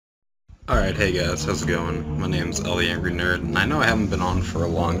Alright, hey guys, how's it going? My name's TheAngryNerd, and I know I haven't been on for a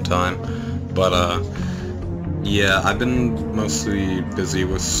long time, but yeah, I've been mostly busy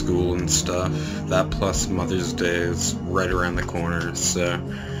with school and stuff. That plus Mother's Day is right around the corner, so,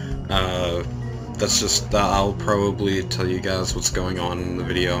 that's just, I'll probably tell you guys what's going on in the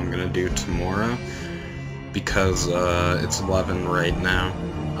video I'm gonna do tomorrow, because, it's 11 right now.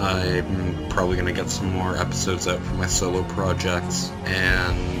 I'm probably gonna get some more episodes out for my solo projects,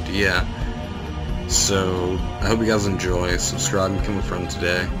 and yeah. So, I hope you guys enjoy, subscribe and become a friend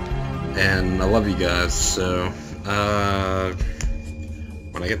today, and I love you guys, so,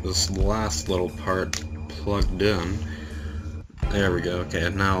 when I get this last little part plugged in, there we go, okay,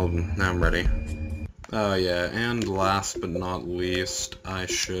 now I'm ready. Oh yeah, and last but not least, I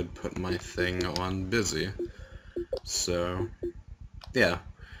should put my thing on busy, so, yeah.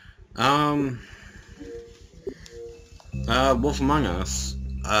 Wolf Among Us.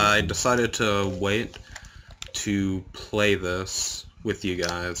 I decided to wait to play this with you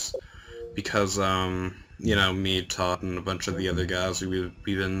guys because, you know, me, Todd, and a bunch of the other guys, we've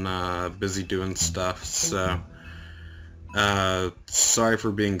been, busy doing stuff, so, sorry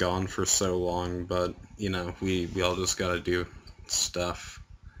for being gone for so long, but, you know, we all just gotta do stuff.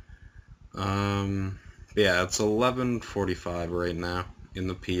 Yeah, it's 11:45 right now in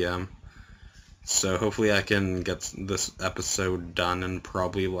the PM. So hopefully I can get this episode done in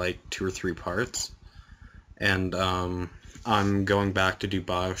probably like 2 or 3 parts. And I'm going back to do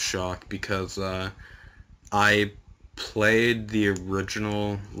BioShock because I played the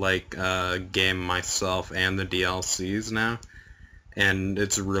original game myself and the DLCs now. And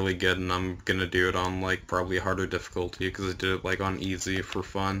it's really good, and I'm gonna do it on like probably harder difficulty because I did it like on easy for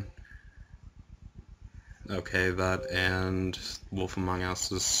fun. Okay, that and Wolf Among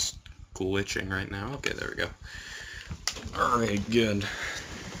Us is glitching right now. Okay, there we go. Alright, good.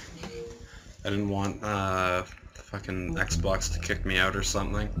 I didn't want fucking Xbox to kick me out or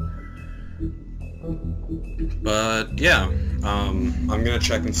something. But yeah, I'm gonna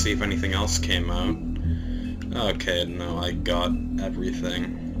check and see if anything else came out. Okay, no, I got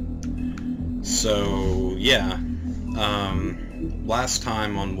everything. So yeah, last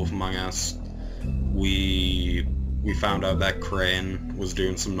time on Wolf Among Us, we found out that Crane was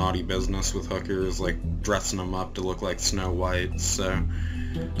doing some naughty business with hookers, like dressing them up to look like Snow White, so,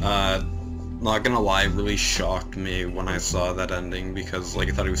 not gonna lie, it really shocked me when I saw that ending, because, like,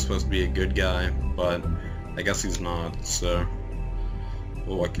 I thought he was supposed to be a good guy, but I guess he's not, so,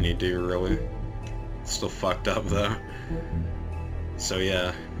 well, what can you do, really? Still fucked up, though. So,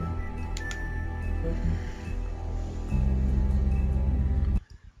 yeah.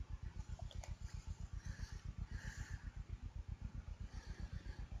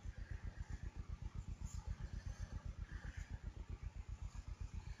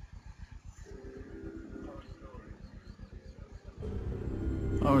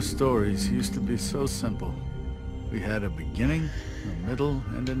 Our stories used to be so simple. We had a beginning, a middle,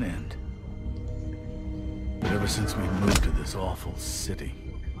 and an end. But ever since we moved to this awful city,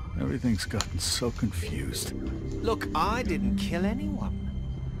 everything's gotten so confused. Look, I didn't kill anyone.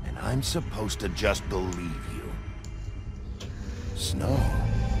 And I'm supposed to just believe you. Snow.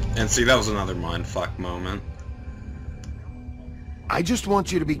 And see, that was another mindfuck moment. I just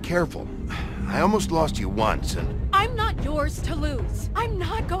want you to be careful. I almost lost you once, and... I'm not yours to lose. I'm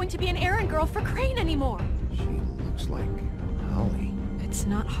not going to be an errand girl for Crane anymore. She looks like Holly. It's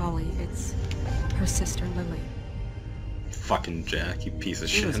not Holly, it's her sister Lily. Fucking Jack, you piece of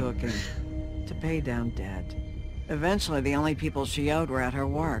She shit. was looking to pay down debt. Eventually, the only people she owed were at her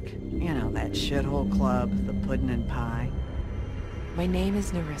work. You know, that shithole club, the puddin' and pie. My name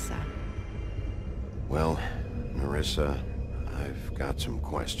is Nerissa. Well, Nerissa, I've got some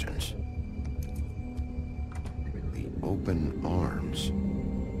questions. The open arms.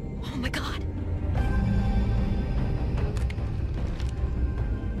 Oh my god!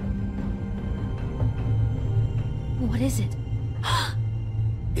 What is it?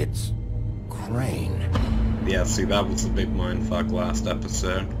 It's Crane. Yeah, see, that was a big mindfuck last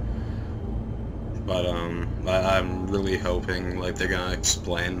episode. But, I'm really hoping, like, they're gonna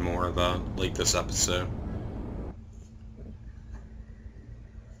explain more of that, like, this episode.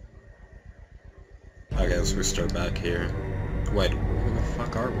 Okay, so we start back here. Wait, where the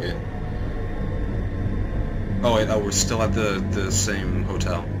fuck are we? Oh wait, we're still at the same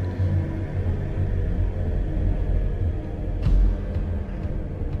hotel.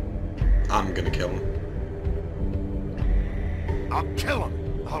 I'm gonna kill him. I'll kill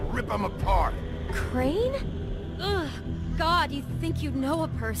him! I'll rip him apart! Crane? Ugh, God, you think you know a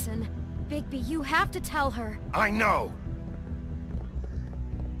person. Bigby, you have to tell her. I know!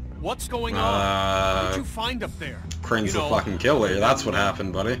 What's going on? What did you find up there? Crane's the fucking killer. That's what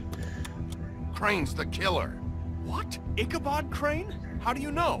happened, buddy. Crane's the killer. What? Ichabod Crane? How do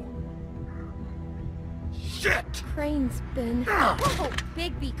you know? Shit! Crane's been... Whoa!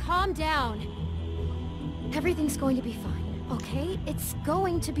 Bigby, calm down. Everything's going to be fine, okay? It's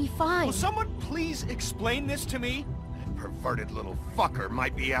going to be fine. Will someone please explain this to me? Perverted little fucker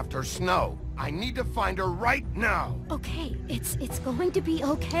might be after Snow. I need to find her right now. Okay, it's going to be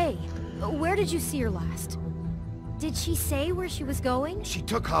okay. Where did you see her last? Did she say where she was going? She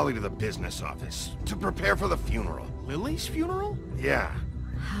took Holly to the business office to prepare for the funeral. Lily's funeral? Yeah.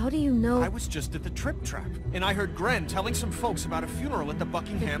 How do you know? I was just at the Trip Trap, and I heard Gren telling some folks about a funeral at the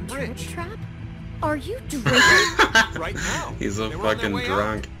Buckingham Bridge. Trip Trap? Are you drinking? Right now. He's a They were on their fucking way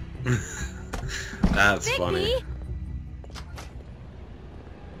drunk. That's Bigby? funny.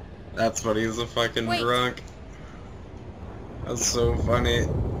 That's funny, he's a fucking Wait. drunk. That's so funny.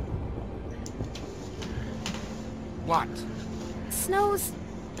 What? Snow's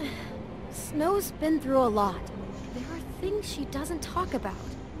been through a lot. There are things she doesn't talk about.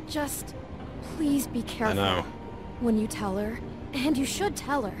 Just please be careful I know. when you tell her. And you should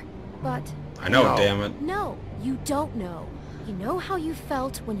tell her. But I know, No. damn it. no, you don't know. You know how you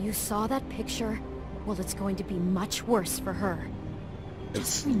felt when you saw that picture? Well, it's going to be much worse for her.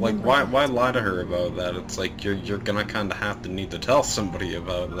 It's Just like, remember why lie to her about that? It's like, you're gonna kinda have to need to tell somebody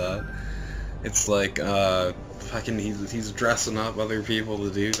about that. It's like, fucking, he's dressing up other people to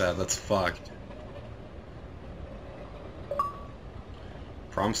do that. That's fucked.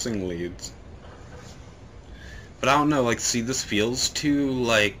 Promising leads. But I don't know, like, see, this feels too,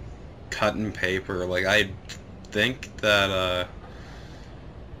 like, cut and paper. Like, I think that,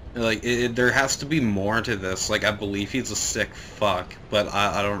 like, there has to be more to this. Like, I believe he's a sick fuck, but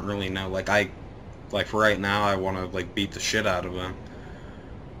I don't really know. Like, for right now, I want to, like, beat the shit out of him.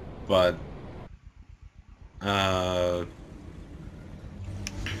 But,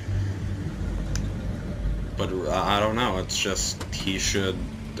 I don't know. It's just, he should,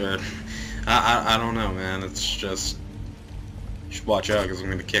 or, I don't know, man. It's just, you should watch out, because I'm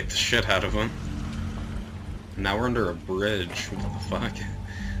going to kick the shit out of him. Now we're under a bridge. What the fuck?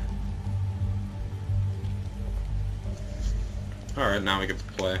 Alright, now we get to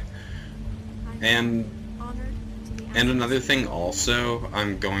play. And another thing also,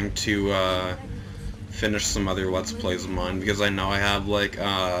 I'm going to finish some other Let's Plays of mine, because I know I have, like,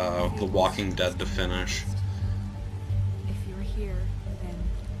 The Walking Dead to finish.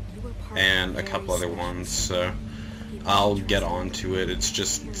 And a couple other ones, so I'll get onto it. It's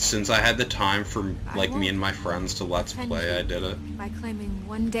just, since I had the time for, like, me and my friends to Let's Play, I did it. By claiming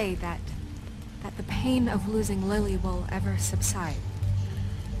one day that the pain of losing Lily will ever subside.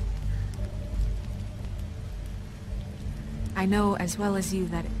 I know as well as you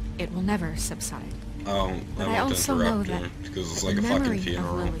that it will never subside. Oh, But I I want to also know interrupt you, that because it's the like a fucking memory of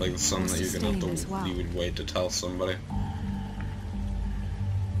funeral, Lily like something will that you're gonna have sustain as well. you would wait to tell somebody.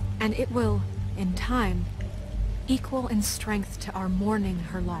 And it will, in time, equal in strength to our mourning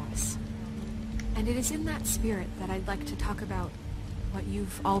her loss. And it is in that spirit that I'd like to talk about what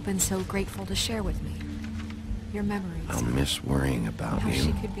you've all been so grateful to share with me. Your memories. I'll miss worrying about How you.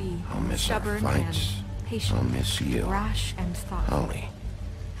 she could be I'll miss our stubborn fights. and patient, I'll miss you. rash and thoughtful. Holly.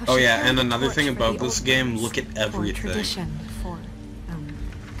 How Oh she yeah, carried and the another torch thing for about the this old game, ways, look at for everything. tradition, for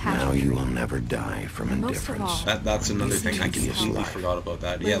Now pageantry. you will never die from And most of indifference. all, That's another Live thing, I tedious completely life. forgot about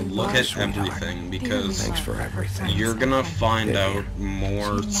that. Yeah, Lily look loves at sweetheart. everything, dearly because Thanks for loved her everything. friends you're and gonna family. find Vivian. out more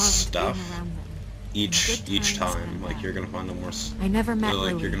She loved stuff being around them. each Good times time. and Like, bad. you're gonna find out more I never met like,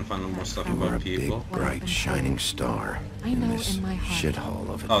 Lily, you're gonna find out more but stuff from You are about a big, people. what I've bright, been shining told. star I know this in my heart shithole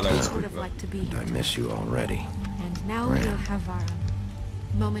of a Oh, that was I would town. have liked to be And here I today. miss you already. And now Graham. we'll have our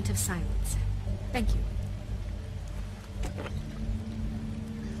moment of silence. Thank you.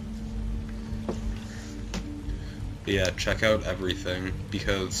 Yeah, check out everything,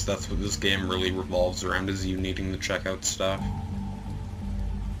 because that's what this game really revolves around, is you needing to check out stuff.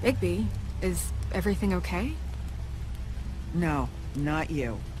 Bigby, is everything okay? No, not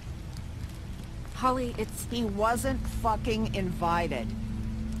you. Holly, it's... He wasn't fucking invited.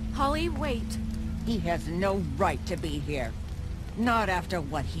 Holly, wait. He has no right to be here. Not after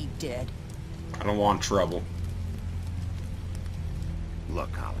what he did. I don't want trouble.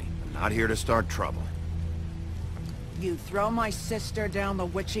 Look, Holly, I'm not here to start trouble. You throw my sister down the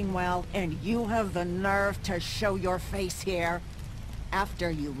witching well, and you have the nerve to show your face here? After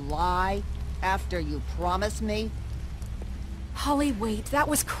you lie? After you promise me? Holly, wait. That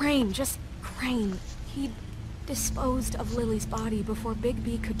was Crane. Just Crane. He disposed of Lily's body before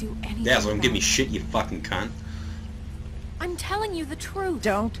Bigby could do anything Yeah, so don't give about me it. shit, you fucking cunt. I'm telling you the truth.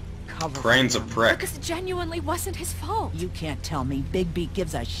 Don't cover for Crane's a him. prick. This genuinely wasn't his fault. You can't tell me Bigby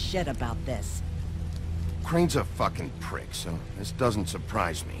gives a shit about this. Crane's a fucking prick, so this doesn't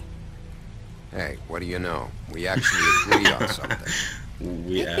surprise me. Hey, what do you know? We actually agree on something.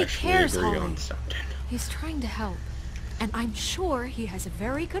 We Bigby actually cares, agree Holly. on something. He's trying to help. And I'm sure he has a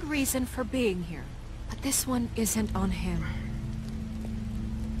very good reason for being here. But this one isn't on him.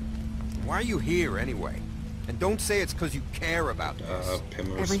 Why are you here anyway? And don't say it's because you care about this. Pay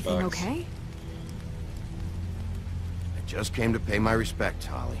my Everything respects. okay? I just came to pay my respects,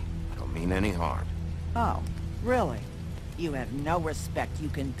 Holly. I don't mean any harm. Oh, really? You have no respect you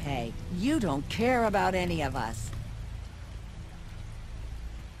can pay. You don't care about any of us.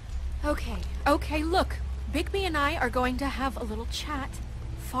 Okay, look. Bigby and I are going to have a little chat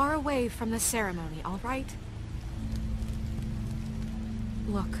far away from the ceremony, all right?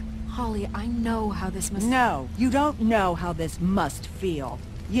 Look, Holly, I know how this must... No, you don't know how this must feel.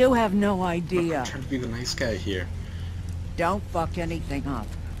 You have no idea. I'm trying to be the nice guy here. Don't fuck anything up.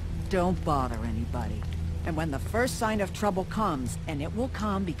 Don't bother anybody. And when the first sign of trouble comes, and it will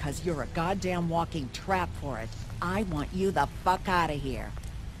come because you're a goddamn walking trap for it, I want you the fuck out of here.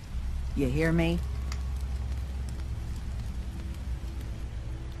 You hear me?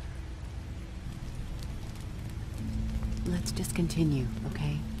 Let's just continue,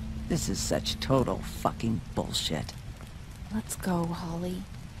 okay? This is such total fucking bullshit. Let's go, Holly.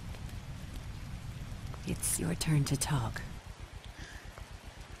 It's your turn to talk.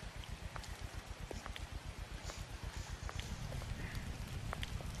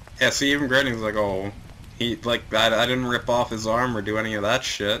 Yeah, see, even Granny's like, oh, I didn't rip off his arm or do any of that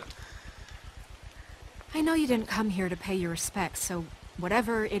shit. I know you didn't come here to pay your respects, so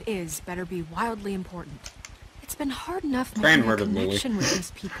whatever it is better be wildly important. It's been hard enough Crane making a murdered Lily. connection with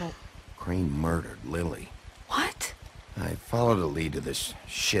these people. Crane murdered Lily. What? I followed a lead to this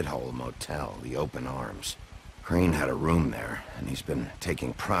shithole motel, the Open Arms. Crane had a room there, and he's been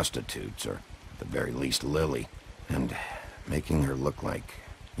taking prostitutes, or at the very least Lily, and making her look like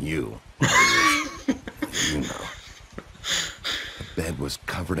you. You know. The bed was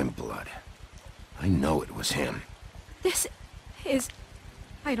covered in blood. I know it was him. This is...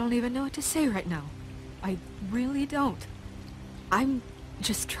 I don't even know what to say right now. I really don't. I'm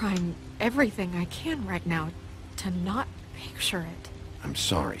just trying everything I can right now to not picture it. I'm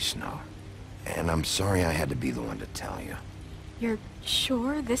sorry, Snow. And I'm sorry I had to be the one to tell you. You're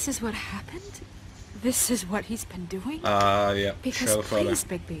sure this is what happened? This is what he's been doing? Yeah, Because show the photo. please,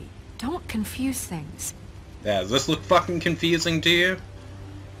 Bigby, don't confuse things. Yeah, does this look fucking confusing to you?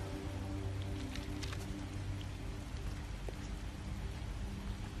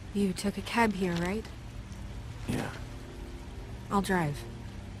 You took a cab here, right? Yeah. I'll drive.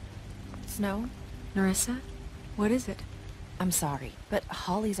 Snow, Narissa, what is it? I'm sorry, but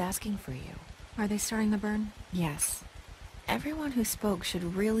Holly's asking for you. Are they starting the burn? Yes. Everyone who spoke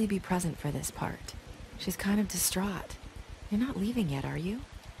should really be present for this part. She's kind of distraught. You're not leaving yet, are you?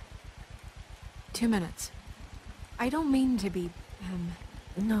 2 minutes. I don't mean to be,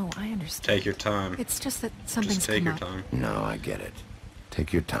 No, I understand. Take your time. It's just that something's Just take come your up. time. No, I get it.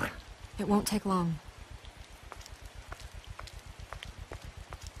 Take your time. It won't take long.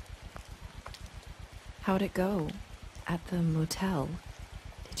 How'd it go? At the motel?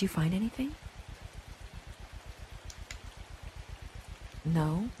 Did you find anything?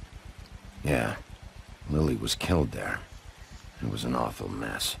 No? Yeah. Lily was killed there. It was an awful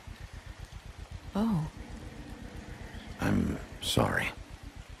mess. Oh. I'm sorry.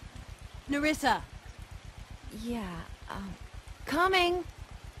 Narissa! Yeah, Coming!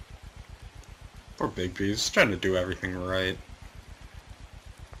 Poor Bigby, he's trying to do everything right.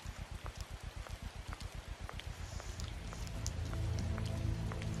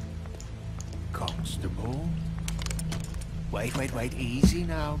 Constable? Wait, easy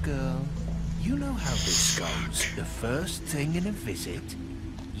now, girl. You know how this goes. The first thing in a visit,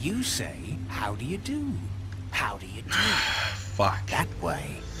 you say, how do you do? How do you do? Fuck. That way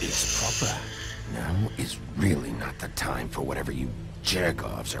is proper. Now is really not the time for whatever you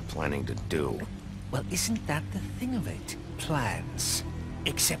jerk-offs are planning to do. Well, isn't that the thing of it? Plans.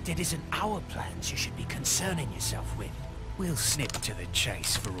 Except it isn't our plans you should be concerning yourself with. We'll snip to the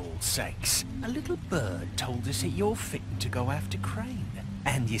chase for all sakes. A little bird told us that you're fitting to go after Crane.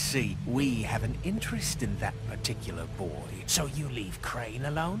 And you see, we have an interest in that particular boy. So you leave Crane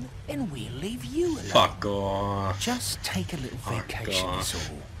alone, and we'll leave you alone. Fuck off. Just take a little vacation is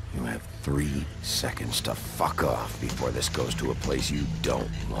all. You have 3 seconds to fuck off before this goes to a place you don't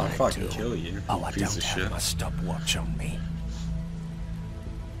I'll want it fucking to. kill you, Oh, you I piece don't of have shit. my stopwatch on me.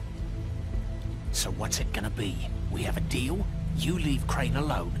 So what's it gonna be? We have a deal? You leave Crane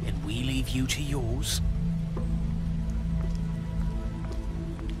alone, and we leave you to yours?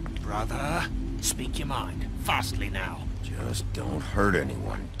 Brother, speak your mind. Fastly now. Just don't hurt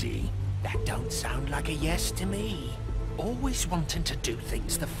anyone, D. That don't sound like a yes to me. Always wanting to do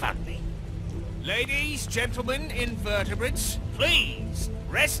things the family. Ladies, gentlemen, invertebrates, please,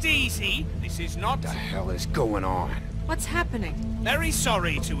 rest easy. This is not... What the hell is going on? What's happening? Very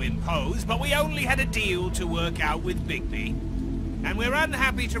sorry to impose, but we only had a deal to work out with Bigby. And we're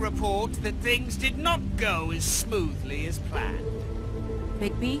unhappy to report that things did not go as smoothly as planned.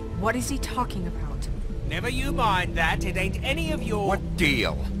 Bigby, what is he talking about? Never you mind that, it ain't any of your... What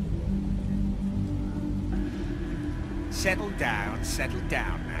deal? Settle down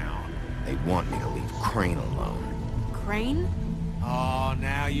now. They want me to leave Crane alone. Crane? Oh,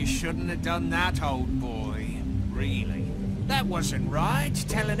 now you shouldn't have done that, old boy. Really. That wasn't right,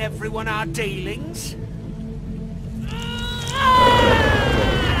 telling everyone our dealings.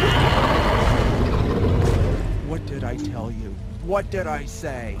 What did I tell you? What did I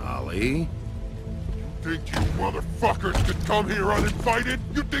say? Ollie? Think you motherfuckers could come here uninvited?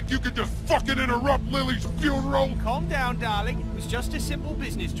 You think you could just fucking interrupt Lily's funeral? Calm down, darling. It was just a simple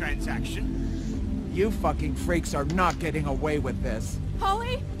business transaction. You fucking freaks are not getting away with this.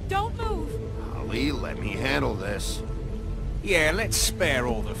 Holly, don't move! Ollie, let me handle this. Yeah, let's spare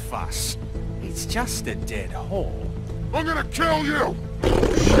all the fuss. It's just a dead hole. I'm gonna kill you!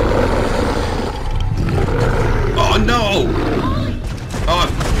 Oh no! Oh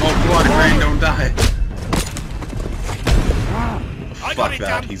blood, Crane, don't die. Fuck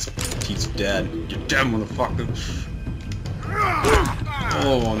that, he's dead. You're dead, motherfucker.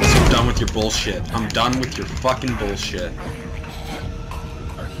 Oh, I'm so done with your bullshit. I'm done with your fucking bullshit.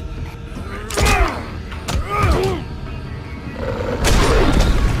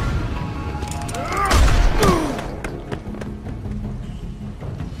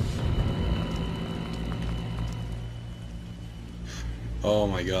 Oh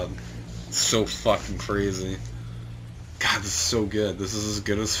my god. It's so fucking crazy. God, this is so good. This is as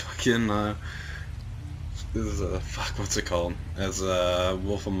good as fucking, this is, fuck, what's it called? As,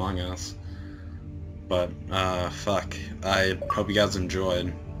 Wolf Among Us. But, fuck. I hope you guys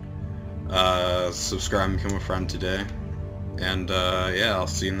enjoyed. Subscribe and become a friend today. And, yeah, I'll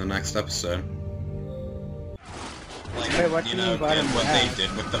see you in the next episode. Like, hey, what you know, what they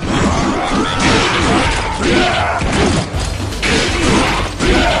did with the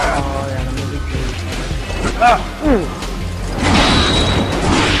Oh, yeah, the movie.